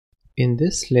In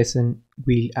this lesson,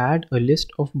 we'll add a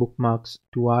list of bookmarks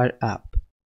to our app.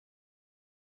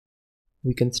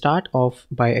 We can start off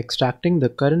by extracting the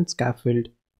current scaffold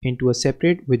into a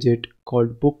separate widget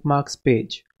called Bookmarks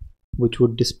page, which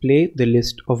would display the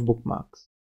list of bookmarks.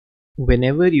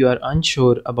 Whenever you are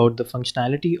unsure about the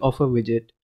functionality of a widget,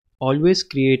 always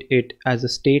create it as a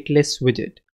stateless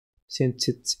widget, since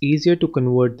it's easier to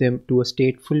convert them to a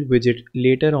stateful widget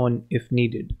later on if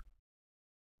needed.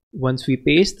 Once we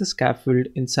paste the scaffold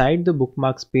inside the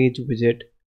Bookmarks page widget,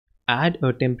 add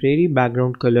a temporary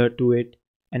background color to it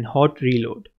and hot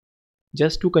reload,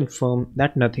 just to confirm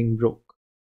that nothing broke.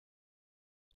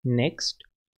 Next,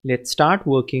 let's start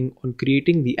working on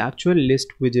creating the actual list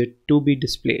widget to be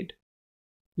displayed.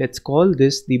 Let's call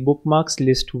this the Bookmarks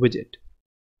list widget.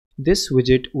 This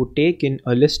widget would take in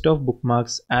a list of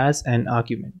bookmarks as an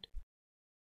argument.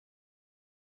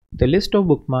 The list of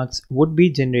bookmarks would be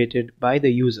generated by the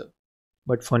user,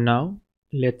 but for now,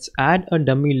 let's add a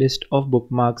dummy list of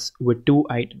bookmarks with 2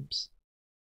 items.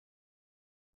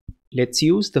 Let's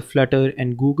use the Flutter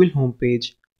and Google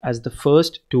homepage as the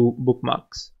first 2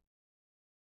 bookmarks.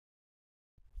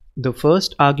 The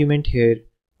first argument here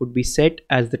would be set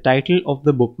as the title of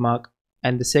the bookmark,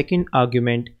 and the second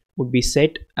argument would be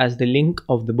set as the link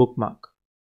of the bookmark.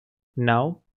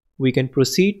 Now, we can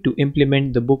proceed to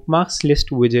implement the Bookmarks list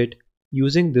widget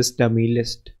using this dummy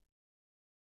list.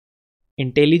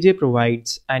 IntelliJ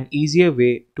provides an easier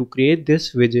way to create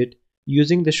this widget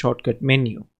using the shortcut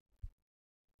menu.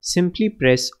 Simply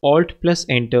press Alt plus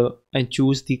Enter and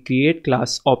choose the Create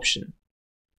Class option.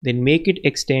 Then make it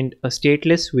extend a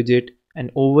stateless widget and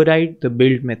override the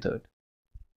build method.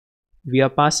 We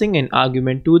are passing an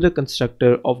argument to the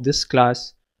constructor of this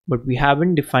class, but we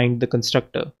haven't defined the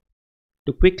constructor.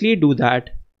 To quickly do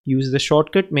that, use the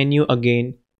shortcut menu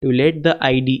again to let the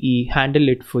IDE handle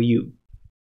it for you.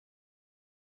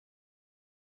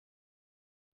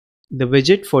 The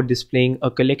widget for displaying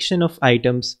a collection of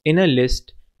items in a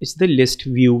list is the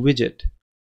ListView widget.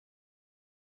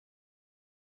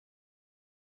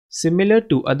 Similar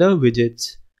to other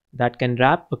widgets that can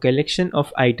wrap a collection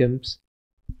of items,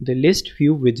 the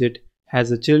ListView widget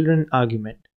has a children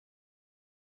argument.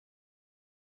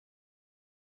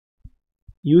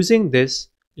 Using this,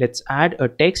 let's add a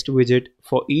text widget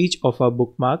for each of our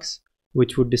bookmarks,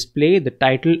 which would display the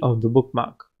title of the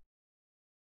bookmark.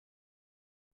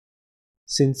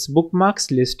 Since Bookmarks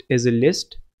list is a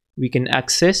list, we can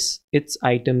access its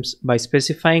items by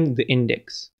specifying the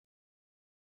index.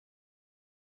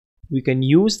 We can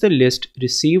use the list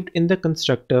received in the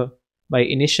constructor by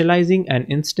initializing an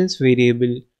instance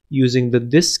variable using the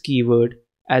this keyword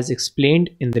as explained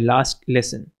in the last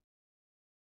lesson.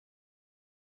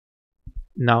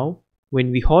 Now, when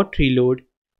we hot reload,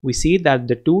 we see that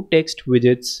the 2 text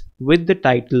widgets with the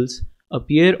titles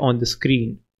appear on the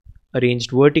screen,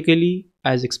 arranged vertically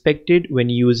as expected when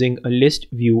using a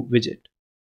ListView widget.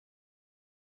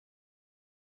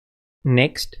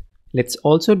 Next, let's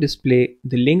also display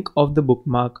the link of the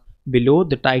bookmark below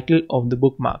the title of the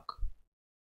bookmark.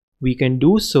 We can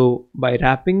do so by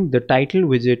wrapping the title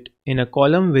widget in a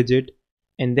column widget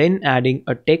and then adding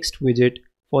a text widget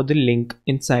for the link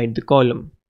inside the column.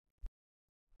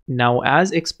 Now,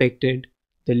 as expected,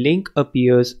 the link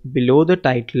appears below the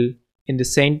title in the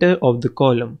center of the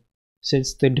column,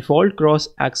 since the default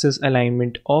cross-axis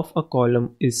alignment of a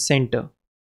column is center.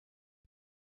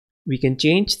 We can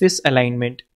change this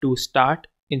alignment to start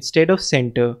instead of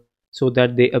center so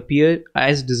that they appear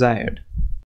as desired.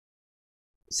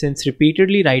 Since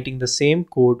repeatedly writing the same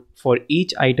code for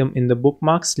each item in the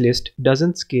bookmarks list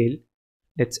doesn't scale,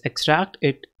 let's extract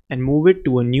it and move it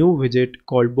to a new widget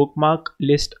called Bookmark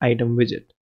List Item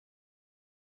Widget.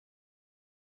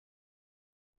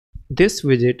 This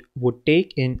widget would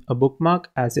take in a bookmark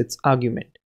as its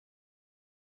argument.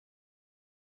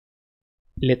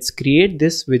 Let's create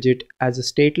this widget as a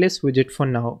stateless widget for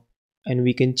now, and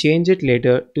we can change it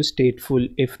later to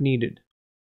stateful if needed.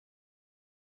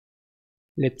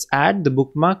 Let's add the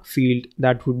bookmark field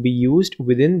that would be used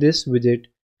within this widget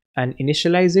and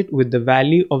initialize it with the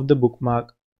value of the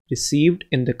bookmark received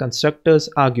in the constructor's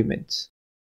arguments.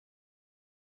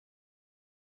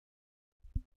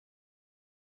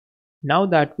 Now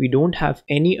that we don't have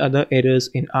any other errors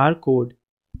in our code,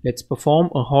 let's perform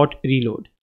a hot reload.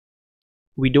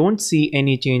 We don't see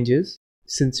any changes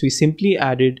since we simply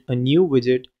added a new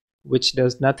widget which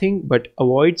does nothing but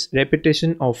avoids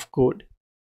repetition of code.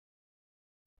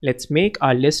 Let's make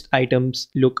our list items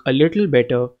look a little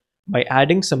better by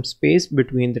adding some space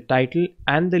between the title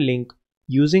and the link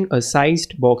using a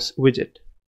sized box widget.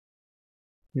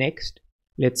 Next,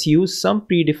 Let's use some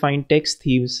predefined text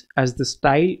themes as the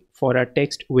style for our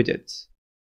text widgets.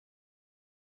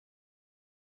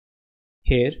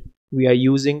 Here, we are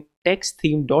using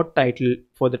texttheme.title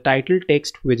for the title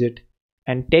text widget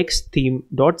and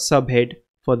texttheme.subhead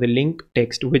for the link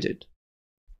text widget.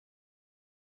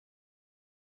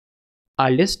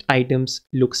 Our list items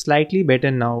look slightly better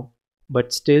now,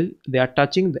 but still they are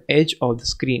touching the edge of the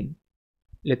screen.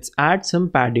 Let's add some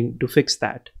padding to fix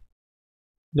that.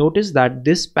 Notice that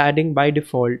this padding by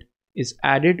default is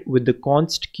added with the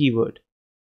const keyword.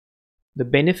 The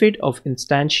benefit of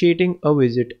instantiating a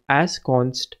widget as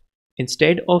const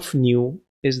instead of new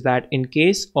is that in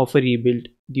case of a rebuild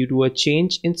due to a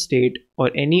change in state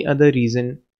or any other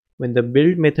reason, when the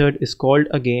build method is called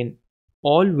again,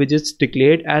 all widgets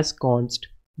declared as const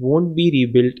won't be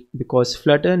rebuilt because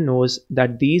Flutter knows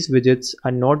that these widgets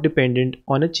are not dependent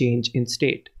on a change in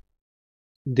state.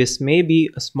 This may be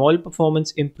a small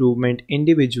performance improvement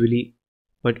individually,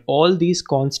 but all these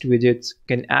const widgets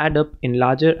can add up in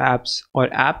larger apps or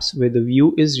apps where the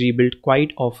view is rebuilt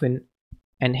quite often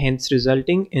and hence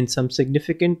resulting in some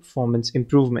significant performance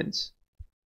improvements.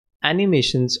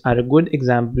 Animations are a good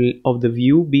example of the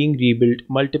view being rebuilt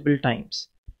multiple times,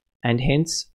 and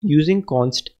hence using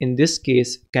const in this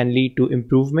case can lead to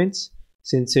improvements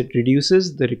since it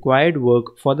reduces the required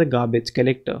work for the garbage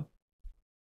collector.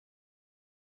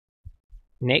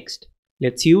 Next,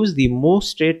 let's use the most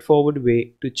straightforward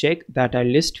way to check that our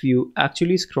list view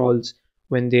actually scrolls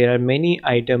when there are many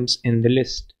items in the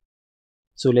list.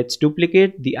 So let's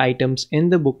duplicate the items in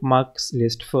the bookmarks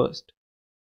list first.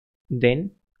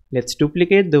 Then, let's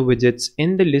duplicate the widgets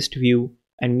in the list view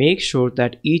and make sure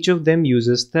that each of them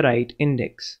uses the right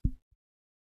index.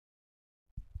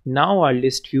 Now our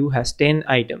list view has 10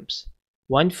 items,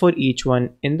 one for each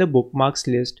one in the bookmarks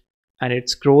list, and it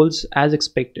scrolls as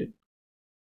expected.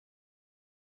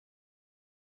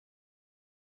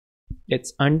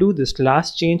 Let's undo this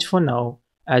last change for now,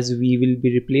 as we will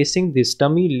be replacing this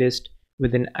dummy list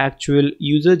with an actual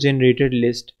user-generated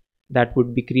list that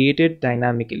would be created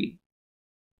dynamically.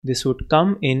 This would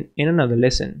come in another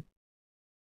lesson.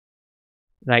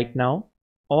 Right now,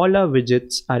 all our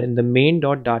widgets are in the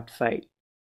main.dart file.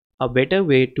 A better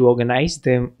way to organize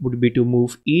them would be to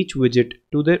move each widget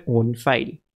to their own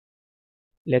file.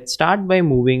 Let's start by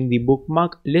moving the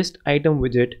bookmark list item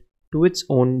widget to its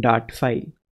own Dart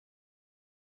file.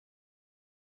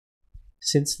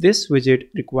 Since this widget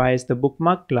requires the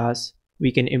bookmark class,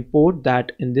 we can import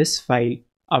that in this file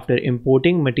after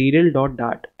importing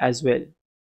material.dart as well.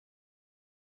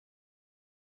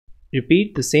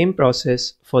 Repeat the same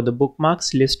process for the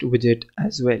bookmarks list widget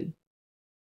as well.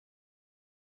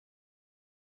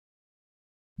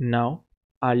 Now,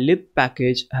 our lib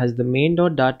package has the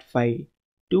main.dart file,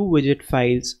 2 widget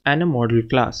files and a model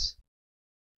class.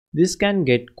 This can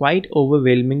get quite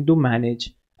overwhelming to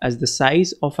manage as the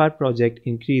size of our project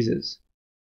increases.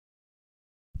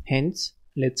 Hence,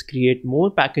 let's create more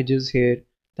packages here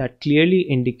that clearly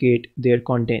indicate their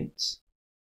contents.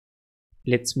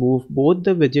 Let's move both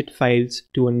the widget files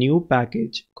to a new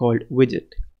package called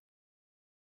Widget.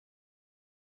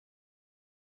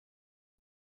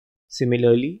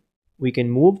 Similarly, we can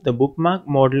move the bookmark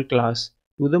model class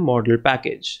to the model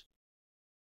package.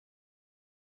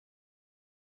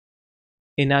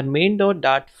 In our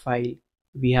main.dart file,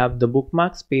 we have the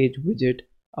bookmarks page widget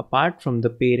apart from the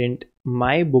parent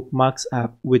My Bookmarks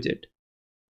app widget.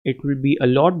 It will be a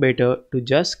lot better to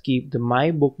just keep the My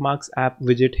Bookmarks app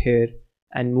widget here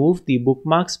and move the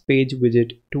bookmarks page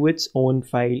widget to its own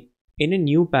file in a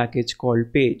new package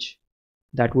called page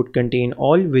that would contain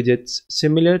all widgets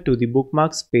similar to the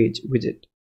bookmarks page widget.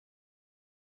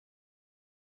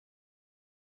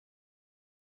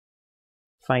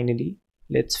 Finally,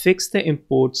 let's fix the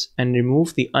imports and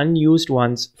remove the unused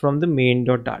ones from the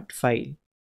main.dart file.